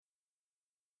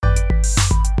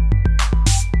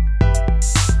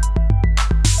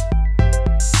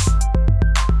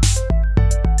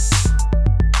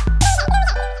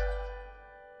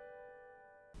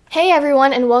Hey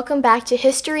everyone, and welcome back to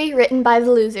History Written by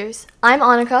the Losers. I'm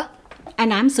Annika.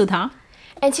 And I'm Sudha.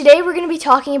 And today we're going to be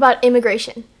talking about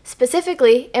immigration,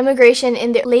 specifically immigration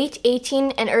in the late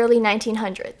 18 and early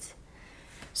 1900s.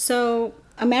 So,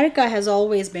 America has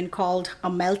always been called a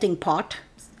melting pot.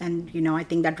 And, I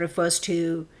think that refers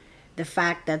to the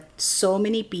fact that so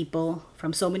many people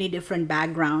from so many different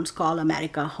backgrounds call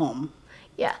America home.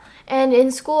 Yeah, and in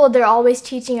school they're always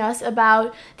teaching us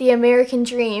about the American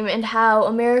dream and how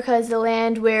America is the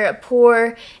land where a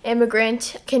poor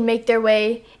immigrant can make their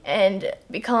way and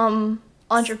become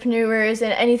entrepreneurs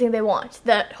and anything they want.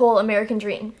 That whole American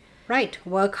dream. Right.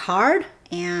 Work hard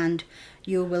and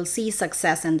you will see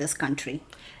success in this country.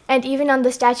 And even on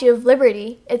the Statue of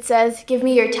Liberty, it says, "Give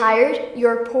me your tired,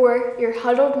 your poor, your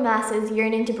huddled masses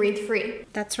yearning to breathe free."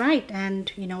 That's right.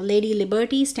 And, Lady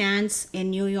Liberty stands in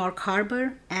New York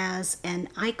Harbor as an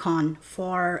icon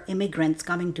for immigrants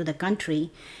coming to the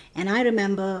country. And I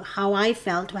remember how I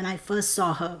felt when I first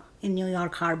saw her in New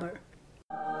York Harbor.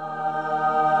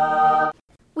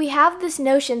 We have this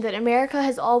notion that America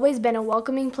has always been a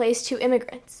welcoming place to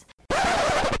immigrants.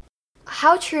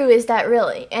 How true is that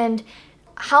really? And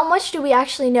how much do we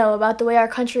actually know about the way our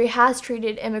country has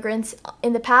treated immigrants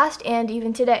in the past and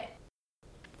even today?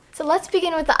 So let's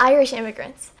begin with the Irish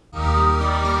immigrants.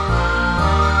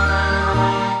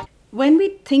 When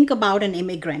we think about an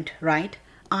immigrant, right,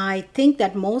 I think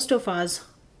that most of us,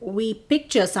 we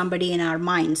picture somebody in our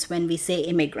minds when we say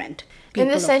immigrant. In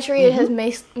this century, it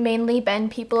has mainly been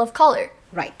people of color.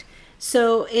 Right.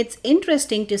 So it's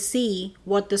interesting to see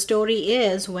what the story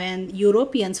is when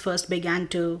Europeans first began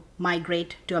to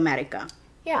migrate to America.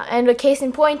 Yeah, and a case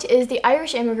in point is the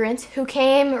Irish immigrants who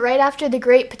came right after the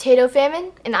Great Potato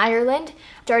Famine in Ireland,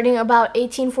 starting about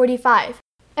 1845.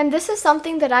 And this is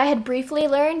something that I had briefly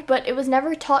learned, but it was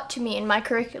never taught to me in my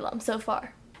curriculum so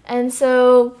far. And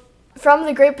so, from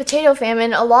the Great Potato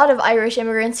Famine, a lot of Irish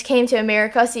immigrants came to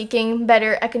America seeking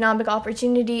better economic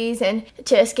opportunities and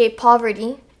to escape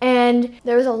poverty. And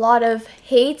there was a lot of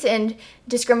hate and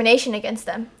discrimination against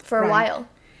them for a while.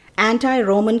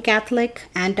 Anti-Roman Catholic,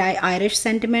 anti-Irish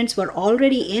sentiments were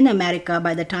already in America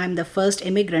by the time the first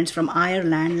immigrants from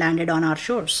Ireland landed on our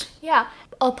shores. Yeah,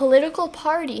 a political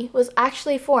party was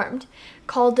actually formed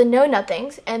called the Know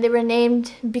Nothings, and they were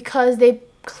named because they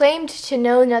claimed to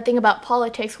know nothing about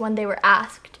politics when they were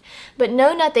asked. But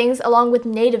Know Nothings, along with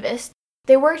nativists,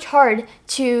 they worked hard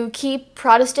to keep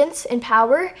Protestants in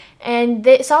power, and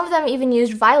some of them even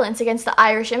used violence against the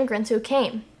Irish immigrants who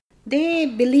came. They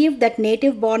believed that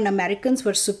native-born Americans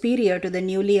were superior to the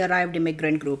newly arrived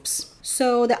immigrant groups.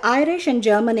 So the Irish and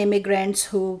German immigrants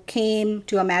who came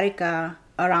to America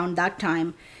around that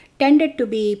time tended to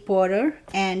be poorer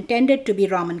and tended to be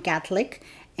Roman Catholic.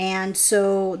 And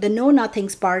so the Know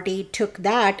Nothings party took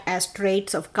that as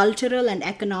traits of cultural and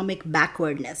economic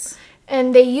backwardness.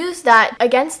 And they used that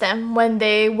against them when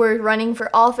they were running for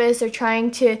office or trying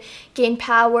to gain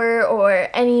power or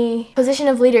any position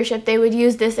of leadership. They would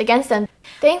use this against them.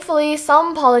 Thankfully,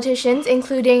 some politicians,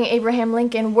 including Abraham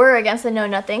Lincoln, were against the Know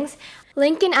Nothings.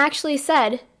 Lincoln actually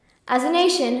said, "As a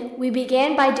nation, we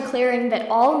began by declaring that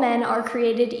all men are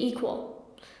created equal.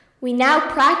 We now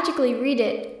practically read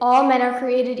it, all men are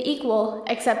created equal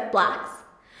except blacks.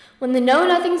 When the Know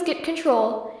Nothings get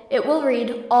control, it will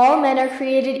read, all men are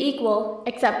created equal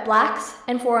except blacks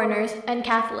and foreigners and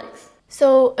Catholics."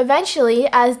 So eventually,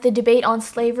 as the debate on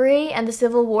slavery and the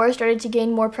Civil War started to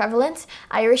gain more prevalence,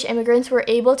 Irish immigrants were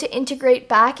able to integrate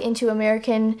back into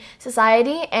American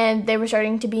society and they were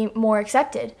starting to be more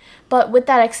accepted. But with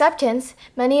that acceptance,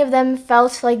 many of them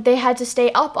felt like they had to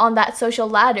stay up on that social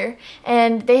ladder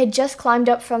and they had just climbed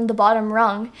up from the bottom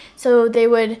rung. So they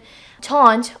would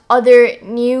taunt other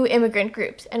new immigrant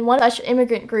groups, and one such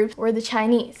immigrant group were the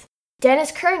Chinese.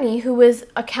 Dennis Kearney, who was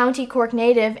a County Cork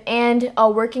native and a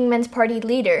Working Men's Party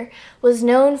leader, was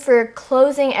known for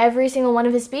closing every single one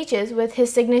of his speeches with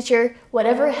his signature,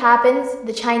 "Whatever happens,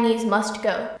 the Chinese must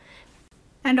go."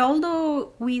 And although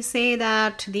we say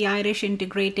that the Irish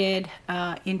integrated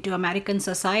into American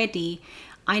society,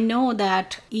 I know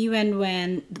that even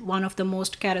when one of the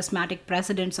most charismatic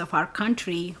presidents of our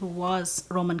country, who was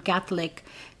Roman Catholic,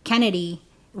 Kennedy,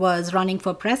 was running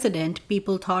for president,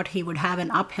 people thought he would have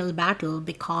an uphill battle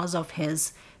because of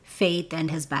his faith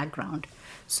and his background.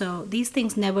 So these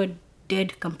things never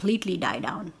did completely die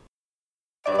down.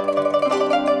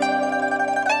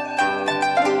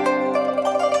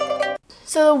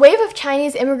 So the wave of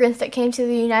Chinese immigrants that came to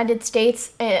the United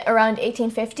States around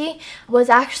 1850 was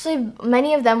actually,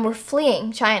 many of them were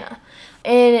fleeing China.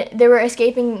 And they were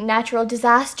escaping natural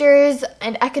disasters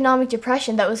and economic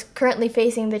depression that was currently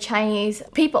facing the Chinese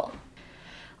people.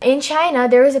 In China,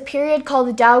 there was a period called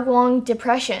the Daoguang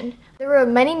Depression. There were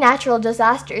many natural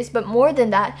disasters, but more than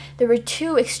that, there were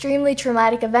two extremely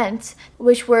traumatic events,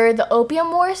 which were the Opium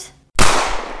Wars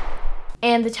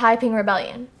and the Taiping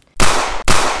Rebellion.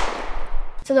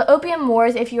 So the Opium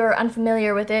Wars, if you are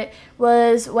unfamiliar with it,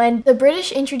 was when the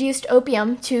British introduced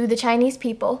opium to the Chinese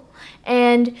people,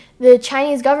 and the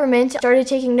Chinese government started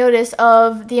taking notice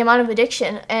of the amount of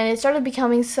addiction, and it started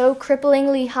becoming so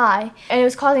cripplingly high, and it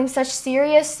was causing such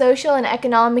serious social and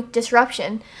economic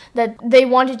disruption that they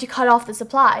wanted to cut off the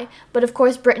supply. But of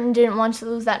course, Britain didn't want to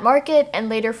lose that market, and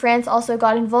later France also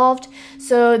got involved.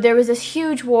 So there was this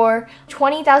huge war.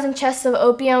 20,000 chests of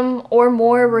opium or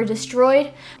more were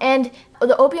destroyed, and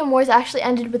the Opium Wars actually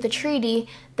ended with a treaty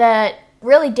that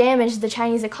really damaged the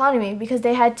Chinese economy because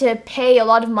they had to pay a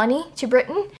lot of money to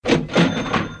Britain,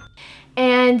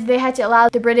 and they had to allow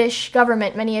the British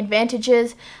government many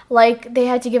advantages, like they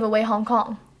had to give away Hong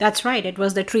Kong. That's right. It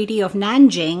was the Treaty of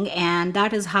Nanjing, and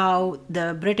that is how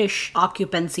the British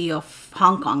occupancy of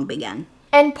Hong Kong began.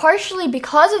 And partially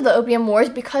because of the Opium Wars,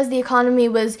 because the economy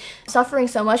was suffering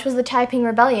so much, was the Taiping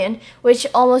Rebellion, which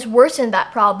almost worsened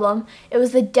that problem. It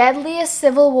was the deadliest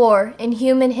civil war in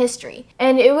human history,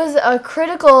 and it was a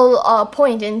critical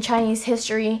point in Chinese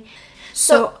history.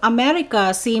 So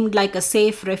America seemed like a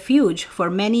safe refuge for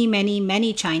many, many,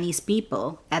 many Chinese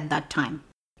people at that time.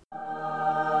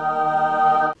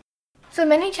 So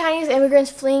many Chinese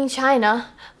immigrants fleeing China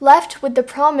left with the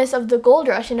promise of the gold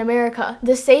rush in America,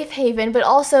 the safe haven, but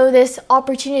also this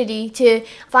opportunity to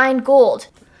find gold.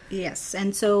 Yes,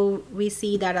 and so we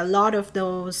see that a lot of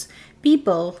those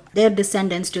people, their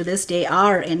descendants to this day,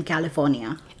 are in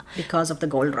California because of the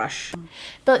gold rush.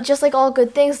 But just like all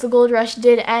good things, the gold rush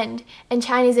did end, and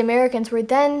Chinese Americans were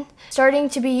then starting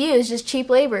to be used as cheap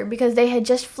labor because they had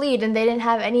just fled and they didn't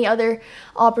have any other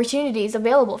opportunities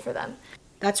available for them.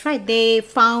 That's right. They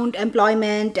found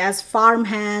employment as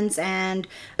farmhands and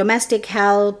domestic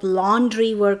help,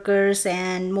 laundry workers,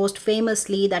 and most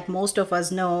famously, that most of us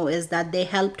know, is that they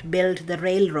helped build the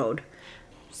railroad.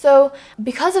 So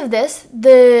because of this,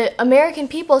 the American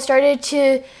people started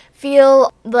to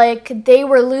feel like they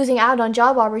were losing out on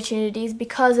job opportunities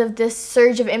because of this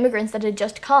surge of immigrants that had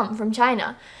just come from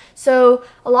China. So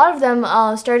a lot of them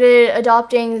started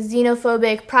adopting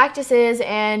xenophobic practices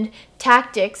and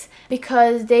tactics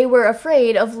because they were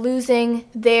afraid of losing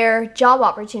their job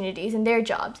opportunities and their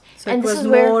jobs. So and it was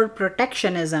more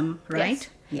protectionism, right?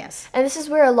 Yes. And this is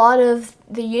where a lot of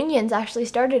the unions actually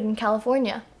started in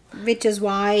California. Which is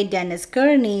why Dennis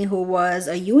Kearney, who was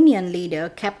a union leader,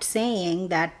 kept saying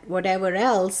that whatever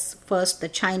else, first the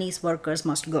Chinese workers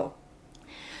must go.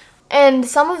 And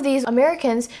some of these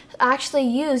Americans actually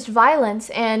used violence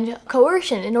and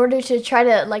coercion in order to try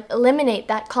to eliminate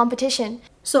that competition.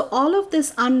 So all of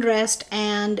this unrest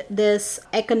and this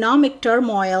economic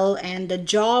turmoil and the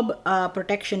job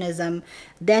protectionism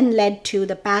then led to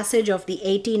the passage of the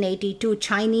 1882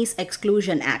 Chinese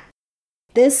Exclusion Act.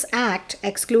 This act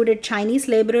excluded Chinese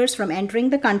laborers from entering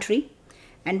the country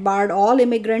and barred all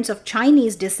immigrants of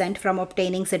Chinese descent from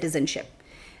obtaining citizenship.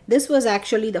 This was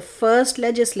actually the first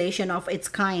legislation of its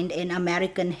kind in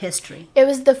American history. It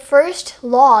was the first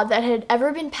law that had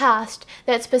ever been passed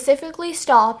that specifically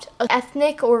stopped an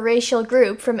ethnic or racial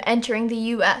group from entering the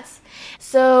U.S.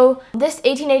 So this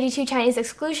 1882 Chinese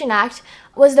Exclusion Act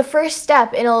was the first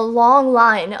step in a long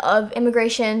line of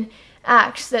immigration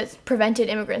acts that prevented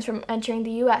immigrants from entering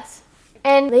the U.S.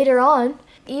 And later on,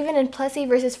 even in Plessy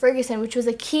versus Ferguson, which was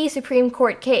a key Supreme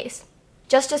Court case,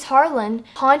 Justice Harlan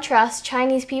contrasts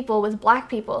Chinese people with black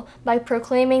people by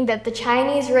proclaiming that the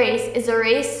Chinese race is a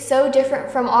race so different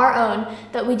from our own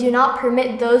that we do not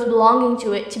permit those belonging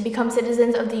to it to become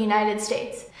citizens of the United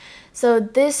States. So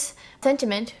this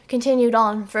sentiment continued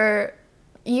on for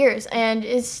years and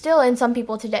is still in some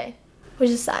people today,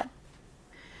 which is sad.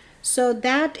 So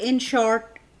that, in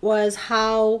short, was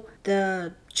how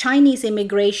the Chinese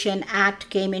Immigration Act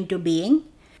came into being.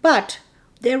 But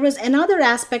there was another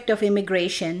aspect of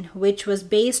immigration which was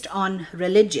based on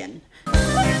religion.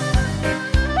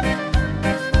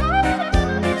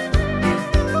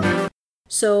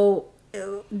 So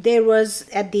there was,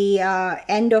 at the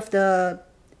end of the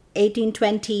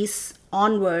 1820s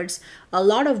onwards, a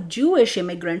lot of Jewish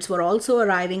immigrants were also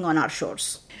arriving on our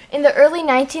shores. In the early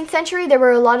 19th century, there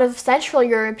were a lot of Central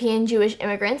European Jewish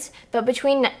immigrants, but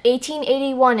between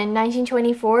 1881 and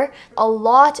 1924, a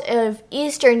lot of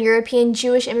Eastern European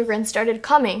Jewish immigrants started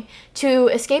coming to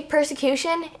escape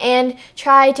persecution and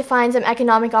try to find some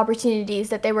economic opportunities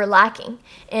that they were lacking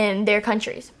in their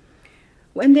countries.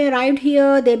 When they arrived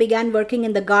here, they began working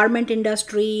in the garment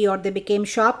industry or they became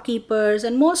shopkeepers,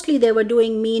 and mostly they were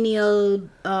doing menial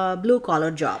blue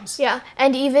collar jobs. Yeah,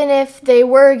 and even if they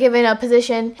were given a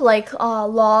position like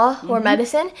law or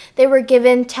medicine, they were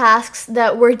given tasks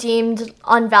that were deemed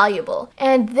unvaluable.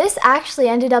 And this actually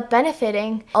ended up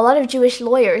benefiting a lot of Jewish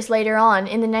lawyers later on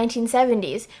in the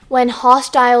 1970s when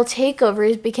hostile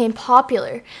takeovers became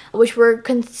popular, which were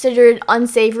considered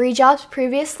unsavory jobs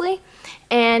previously,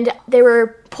 and they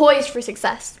were poised for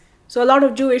success. So a lot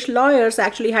of Jewish lawyers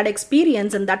actually had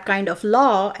experience in that kind of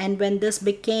law, and when this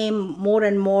became more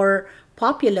and more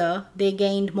popular, they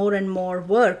gained more and more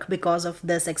work because of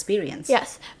this experience.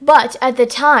 Yes, but at the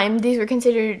time, these were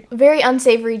considered very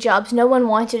unsavory jobs. No one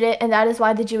wanted it, and that is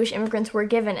why the Jewish immigrants were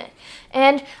given it.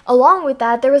 And along with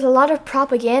that, there was a lot of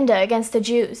propaganda against the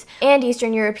Jews and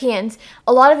Eastern Europeans.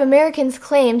 A lot of Americans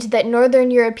claimed that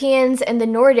Northern Europeans and the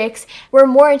Nordics were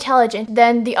more intelligent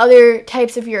than the other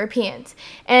types of Europeans.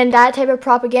 And that type of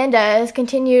propaganda has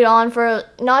continued on for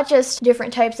not just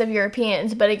different types of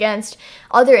Europeans, but against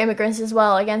other immigrants as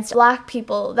well, against black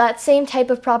people. That same type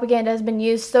of propaganda has been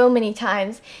used so many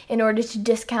times in order to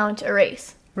discount a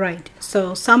race. Right.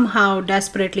 So somehow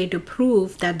desperately to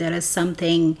prove that there is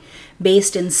something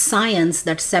based in science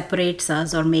that separates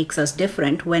us or makes us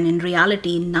different, when in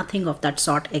reality nothing of that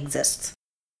sort exists.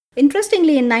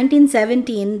 Interestingly, in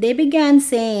 1917, they began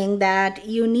saying that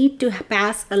you need to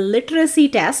pass a literacy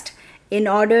test in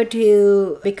order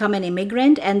to become an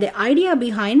immigrant. And the idea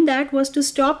behind that was to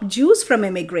stop Jews from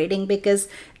immigrating because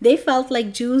they felt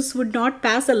like Jews would not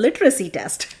pass a literacy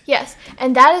test. Yes,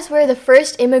 and that is where the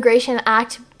first Immigration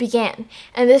Act began.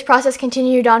 And this process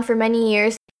continued on for many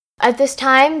years. At this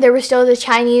time, there were still the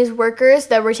Chinese workers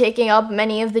that were taking up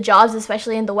many of the jobs,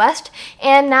 especially in the West,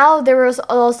 and now there was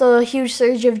also a huge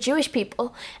surge of Jewish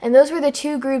people, and those were the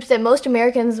two groups that most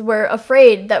Americans were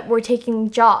afraid that were taking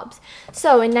jobs.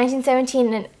 So in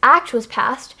 1917, an act was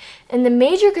passed, and the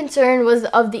major concern was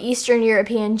of the Eastern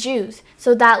European Jews.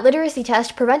 So that literacy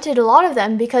test prevented a lot of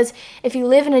them, because if you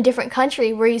live in a different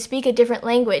country where you speak a different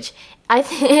language, I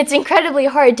think it's incredibly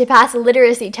hard to pass a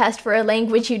literacy test for a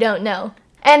language you don't know.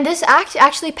 And this act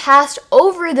actually passed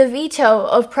over the veto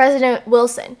of President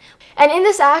Wilson. And in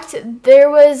this act,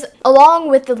 there was, along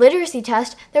with the literacy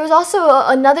test, there was also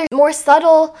another more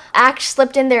subtle act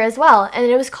slipped in there as well, and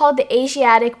it was called the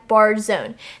Asiatic Barred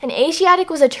Zone. And Asiatic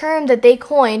was a term that they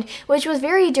coined, which was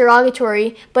very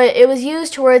derogatory, but it was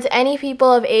used towards any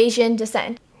people of Asian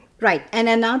descent. Right. And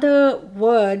another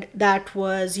word that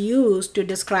was used to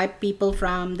describe people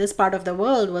from this part of the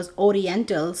world was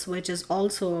Orientals, which is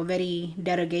also a very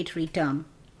derogatory term.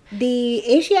 The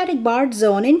Asiatic Barred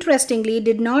Zone, interestingly,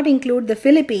 did not include the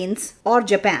Philippines or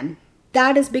Japan.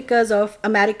 That is because of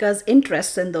America's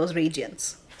interests in those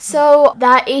regions. So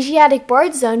that Asiatic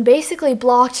Barred Zone basically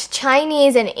blocked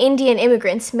Chinese and Indian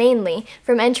immigrants mainly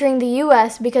from entering the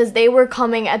U.S. because they were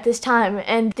coming at this time,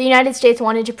 and the United States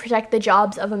wanted to protect the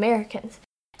jobs of Americans.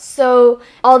 So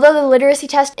although the literacy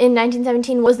test in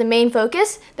 1917 was the main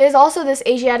focus, there's also this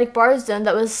Asiatic Barred Zone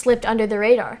that was slipped under the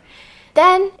radar.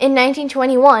 Then, in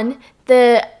 1921,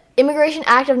 the Immigration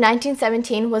Act of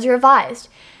 1917 was revised,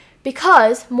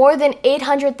 because more than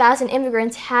 800,000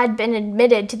 immigrants had been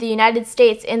admitted to the United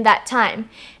States in that time,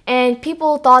 and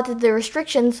people thought that the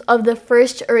restrictions of the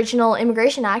first original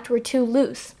Immigration Act were too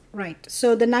loose. Right. So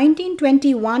the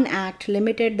 1921 Act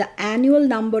limited the annual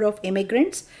number of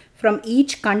immigrants from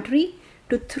each country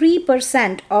to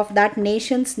 3% of that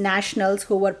nation's nationals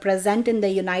who were present in the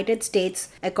United States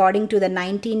according to the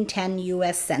 1910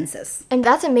 US Census. And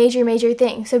that's a major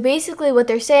thing. So basically what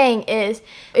they're saying is,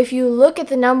 if you look at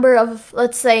the number of,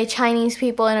 let's say, Chinese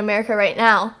people in America right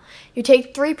now, you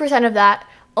take 3% of that,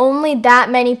 only that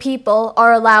many people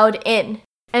are allowed in.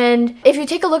 And if you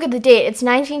take a look at the date, it's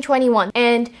 1921,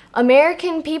 and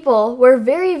American people were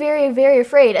very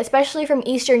afraid, especially from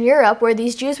Eastern Europe, where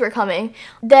these Jews were coming,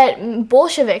 that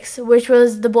Bolsheviks, which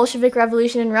was the Bolshevik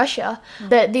Revolution in Russia,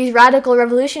 that these radical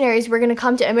revolutionaries were going to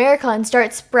come to America and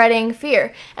start spreading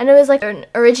fear. And it was like an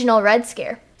original Red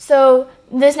Scare. So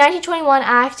this 1921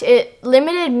 Act, it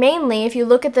limited mainly, if you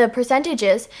look at the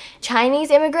percentages,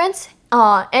 Chinese immigrants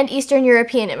and Eastern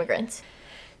European immigrants.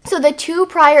 So the two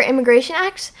prior Immigration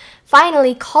Acts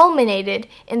finally culminated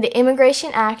in the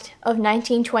Immigration Act of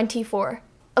 1924.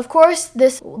 Of course,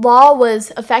 this law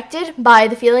was affected by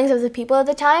the feelings of the people at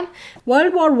the time.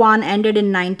 World War I ended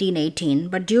in 1918,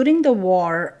 but during the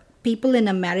war, people in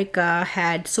America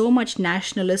had so much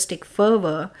nationalistic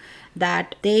fervor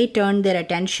that they turned their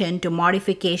attention to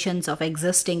modifications of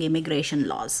existing immigration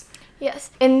laws.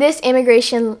 Yes. In this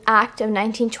Immigration Act of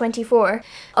 1924,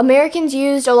 Americans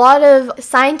used a lot of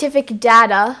scientific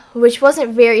data, which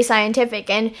wasn't very scientific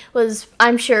and was,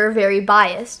 I'm sure, very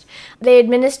biased. They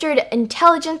administered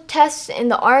intelligence tests in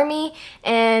the army,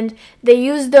 and they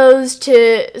used those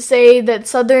to say that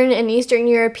Southern and Eastern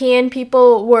European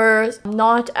people were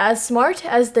not as smart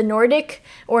as the Nordic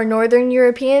or Northern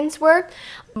Europeans were,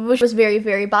 which was very,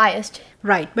 very biased.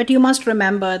 Right, but you must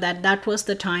remember that that was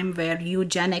the time where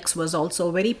eugenics was also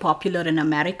very popular in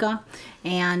America,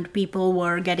 and people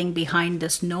were getting behind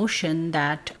this notion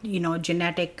that,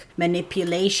 genetic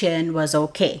manipulation was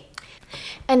okay.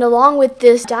 And along with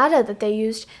this data that they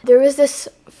used, there was this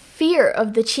fear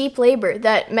of the cheap labor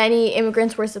that many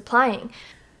immigrants were supplying.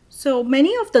 So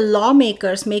many of the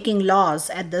lawmakers making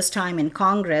laws at this time in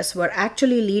Congress were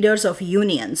actually leaders of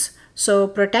unions. So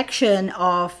protection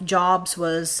of jobs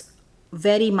was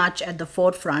very much at the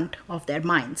forefront of their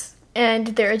minds. And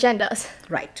their agendas.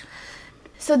 Right.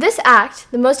 So this act,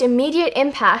 the most immediate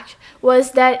impact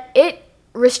was that it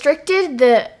restricted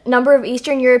the number of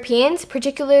Eastern Europeans,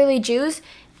 particularly Jews,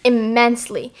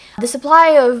 immensely. The supply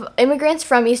of immigrants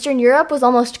from Eastern Europe was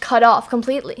almost cut off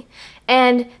completely.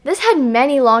 And this had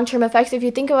many long-term effects. If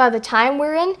you think about the time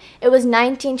we're in, it was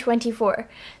 1924.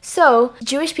 So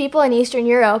Jewish people in Eastern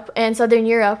Europe and Southern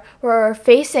Europe were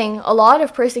facing a lot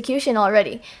of persecution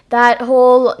already. That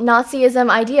whole Nazism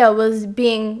idea was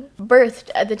being birthed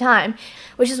at the time,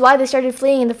 which is why they started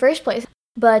fleeing in the first place.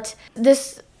 But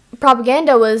this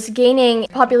propaganda was gaining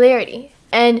popularity,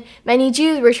 and many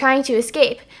Jews were trying to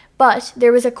escape. But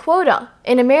there was a quota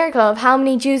in America of how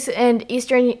many Jews and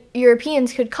Eastern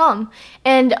Europeans could come.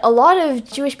 And a lot of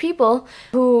Jewish people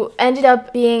who ended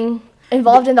up being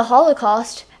involved in the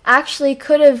Holocaust actually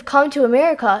could have come to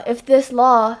America if this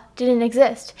law didn't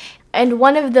exist. And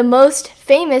one of the most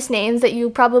famous names that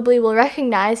you probably will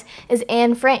recognize is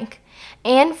Anne Frank.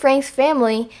 Anne Frank's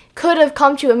family could have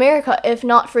come to America if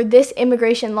not for this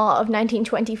immigration law of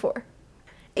 1924.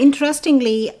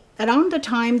 Interestingly, around the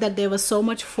time that there was so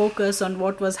much focus on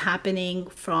what was happening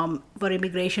for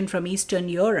immigration from Eastern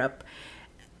Europe,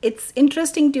 it's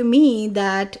interesting to me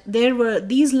that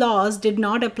these laws did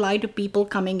not apply to people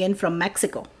coming in from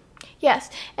Mexico.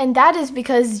 Yes, and that is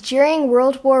because during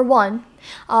World War I,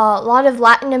 a lot of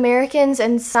Latin Americans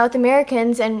and South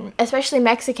Americans, and especially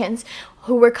Mexicans,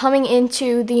 who were coming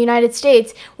into the United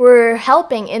States were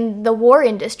helping in the war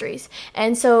industries.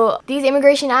 And so these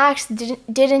immigration acts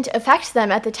didn't affect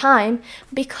them at the time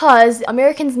because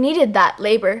Americans needed that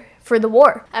labor for the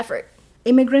war effort.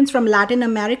 Immigrants from Latin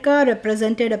America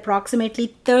represented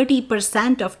approximately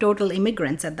 30% of total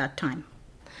immigrants at that time.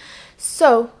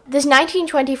 So, this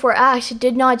 1924 Act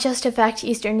did not just affect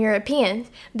Eastern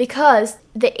Europeans because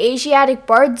the Asiatic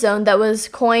Barred Zone that was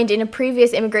coined in a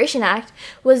previous Immigration Act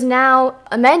was now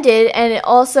amended, and it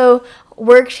also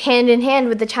worked hand in hand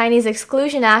with the Chinese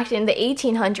Exclusion Act in the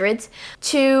 1800s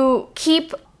to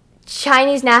keep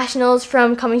Chinese nationals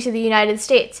from coming to the United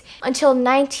States until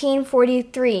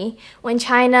 1943 when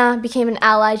China became an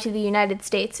ally to the United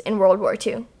States in World War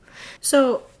II.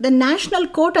 So the national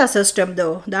quota system,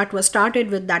 though, that was started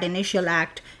with that initial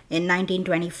act in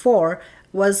 1924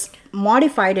 was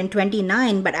modified in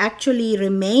 29 but actually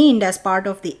remained as part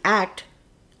of the act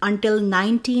until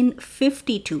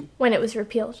 1952. When it was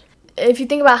repealed. If you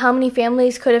think about how many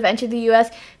families could have entered the U.S.,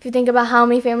 if you think about how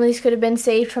many families could have been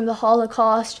saved from the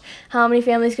Holocaust, how many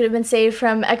families could have been saved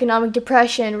from economic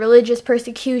depression, religious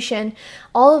persecution,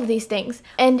 all of these things.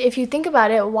 And if you think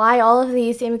about it, why all of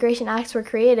these immigration acts were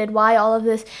created, why all of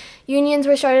this unions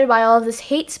were started, why all of this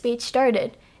hate speech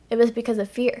started, it was because of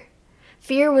fear.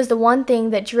 Fear was the one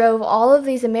thing that drove all of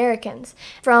these Americans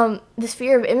from this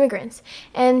fear of immigrants.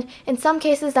 And in some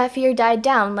cases that fear died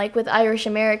down, like with Irish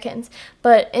Americans.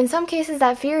 But in some cases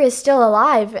that fear is still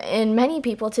alive in many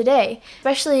people today,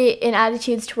 especially in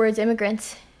attitudes towards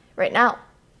immigrants right now.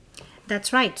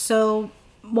 That's right. So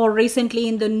more recently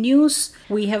in the news,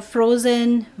 we have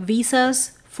frozen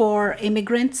visas for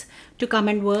immigrants to come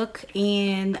and work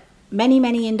in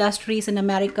many industries in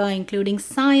America, including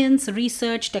science,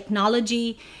 research,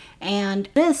 technology. And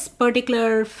this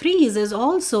particular freeze is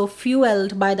also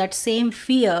fueled by that same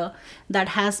fear that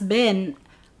has been,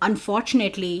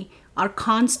 unfortunately, our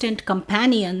constant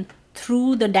companion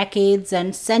through the decades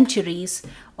and centuries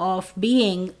of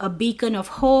being a beacon of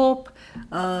hope,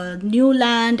 a new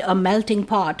land, a melting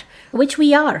pot, which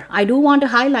we are. I do want to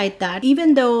highlight that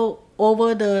even though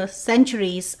over the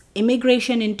centuries,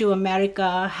 immigration into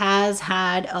America has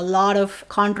had a lot of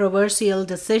controversial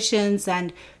decisions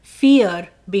and fear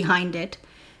behind it,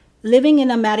 living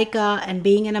in America and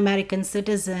being an American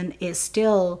citizen is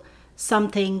still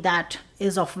something that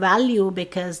is of value,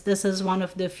 because this is one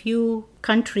of the few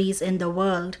countries in the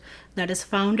world that is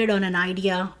founded on an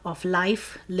idea of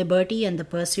life, liberty, and the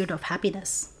pursuit of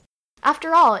happiness.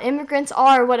 After all, immigrants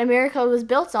are what America was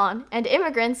built on, and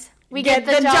immigrants, we get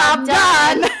the job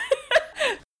done.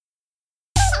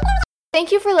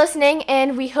 Thank you for listening,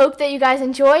 and we hope that you guys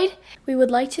enjoyed. We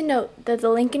would like to note that the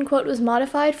Lincoln quote was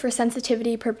modified for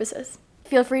sensitivity purposes.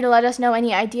 Feel free to let us know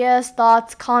any ideas,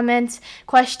 thoughts, comments,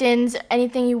 questions,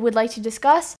 anything you would like to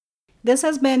discuss. This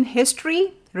has been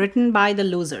History Written by the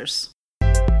Losers.